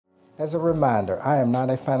As a reminder, I am not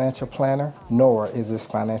a financial planner, nor is this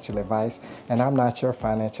financial advice, and I'm not your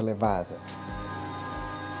financial advisor.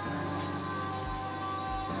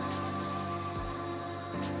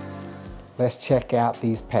 Let's check out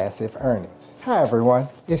these passive earnings. Hi everyone,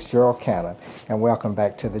 it's Gerald Cannon, and welcome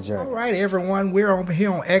back to the journey. All right everyone, we're over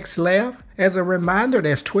here on ExLEVE. As a reminder,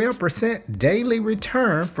 that's 12% daily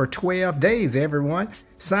return for 12 days, everyone.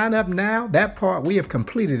 Sign up now. That part we have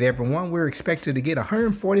completed, everyone. We're expected to get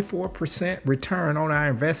 144% return on our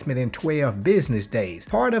investment in 12 business days.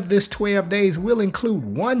 Part of this 12 days will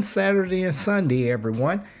include one Saturday and Sunday,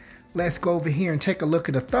 everyone. Let's go over here and take a look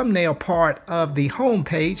at the thumbnail part of the home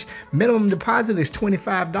page. Minimum deposit is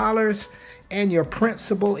 $25. And your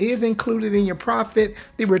principal is included in your profit.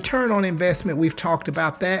 The return on investment, we've talked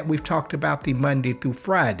about that. We've talked about the Monday through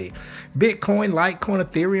Friday. Bitcoin, Litecoin,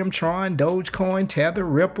 Ethereum, Tron, Dogecoin, Tether,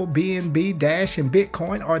 Ripple, BNB, Dash, and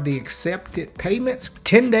Bitcoin are the accepted payments.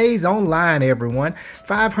 10 days online, everyone.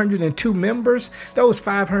 502 members. Those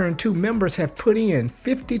 502 members have put in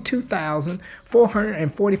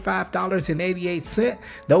 $52,445.88.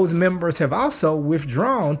 Those members have also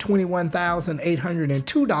withdrawn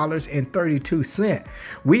 $21,802.32.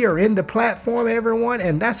 We are in the platform, everyone,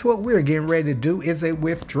 and that's what we're getting ready to do is a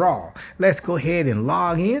withdrawal. Let's go ahead and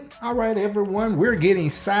log in. All right, everyone, we're getting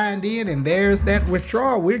signed in, and there's that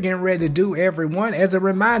withdrawal we're getting ready to do, everyone. As a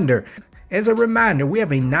reminder, we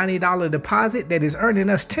have a $90 deposit that is earning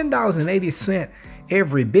us $10.80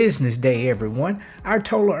 every business day, everyone. Our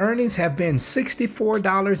total earnings have been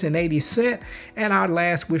 $64.80, and our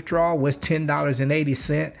last withdrawal was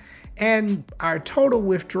 $10.80. And our total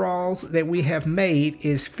withdrawals that we have made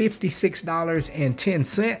is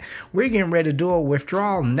 $56.10. We're getting ready to do a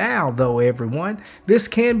withdrawal now, though, everyone. This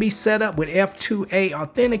can be set up with F2A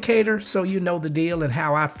Authenticator, so you know the deal and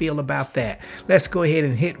how I feel about that. Let's go ahead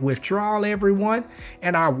and hit withdrawal, everyone.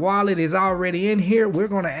 And our wallet is already in here. We're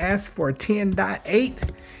going to ask for 10.8.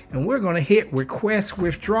 And we're going to hit request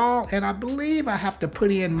withdrawal, and I believe I have to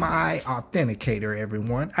put in my authenticator,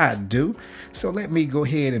 everyone. I do. So let me go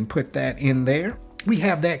ahead and put that in there. We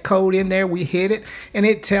have that code in there. We hit it, and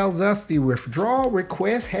it tells us the withdrawal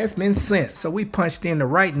request has been sent. So we punched in the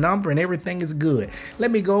right number, and everything is good.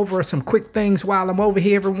 Let me go over some quick things while I'm over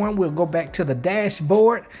here, everyone. We'll go back to the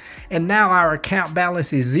dashboard, and now our account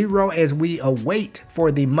balance is 0 as we await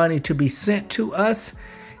for the money to be sent to us.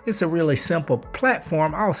 It's a really simple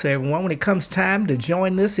platform. Also, everyone, when it comes time to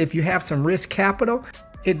join this, if you have some risk capital,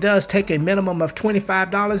 it does take a minimum of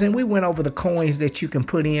 $25, and we went over the coins that you can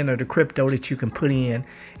put in or the crypto that you can put in,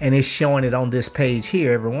 and it's showing it on this page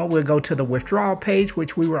here, everyone. We'll go to the withdrawal page,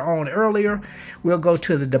 which we were on earlier. We'll go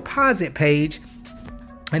to the deposit page,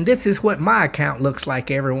 and this is what my account looks like,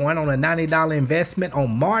 everyone. On a $90 investment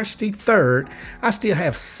on March the 3rd, I still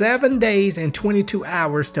have 7 days and 22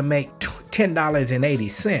 hours to make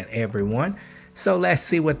 $10.80, everyone. So let's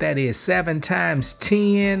see what that is. 7 times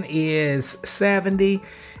 10 is 70,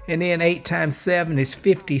 and then 8 times 7 is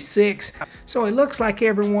 56. So it looks like,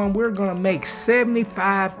 everyone, we're going to make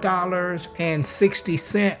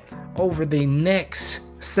 $75.60 over the next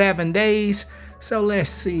 7 days. So let's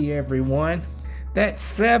see, everyone.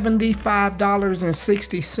 That's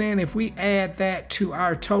 $75.60. If we add that to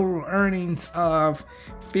our total earnings of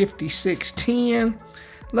 $56.10,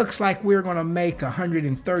 looks like we're going to make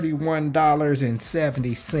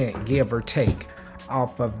 $131.70, give or take,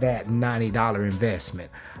 off of that $90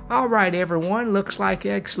 investment. All right, everyone, looks like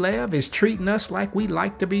ExLEVE is treating us like we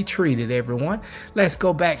like to be treated, everyone. Let's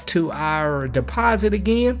go back to our deposit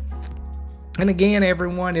again. And again,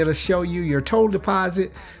 everyone, it'll show you your total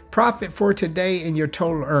deposit, profit for today, and your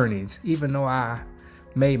total earnings, even though I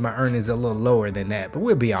made my earnings a little lower than that, but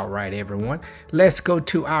we'll be all right, everyone. Let's go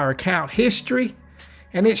to our account history.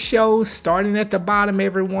 And it shows, starting at the bottom,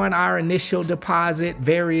 everyone, our initial deposit,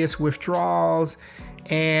 various withdrawals,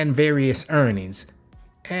 and various earnings.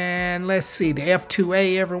 And let's see, the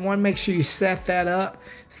F2A, everyone, make sure you set that up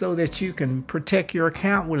so that you can protect your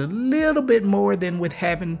account with a little bit more than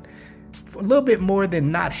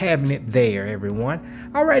not having it there, everyone.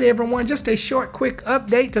 All right, everyone, just a short, quick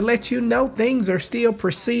update to let you know things are still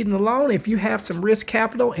proceeding along. If you have some risk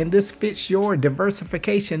capital and this fits your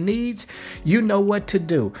diversification needs, you know what to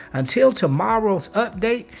do. Until tomorrow's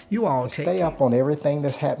update, you all take care. Stay up on everything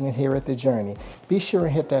that's happening here at The Journey. Be sure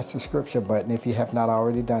and hit that subscription button if you have not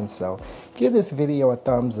already done so. Give this video a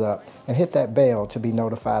thumbs up and hit that bell to be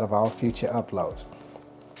notified of all future uploads.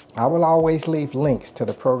 I will always leave links to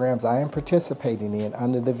the programs I am participating in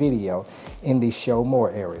under the video in the Show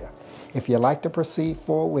More area. If you'd like to proceed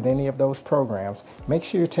forward with any of those programs, make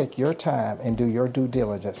sure you take your time and do your due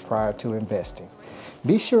diligence prior to investing.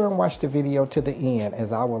 Be sure and watch the video to the end,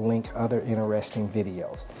 as I will link other interesting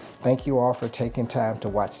videos. Thank you all for taking time to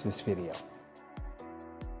watch this video.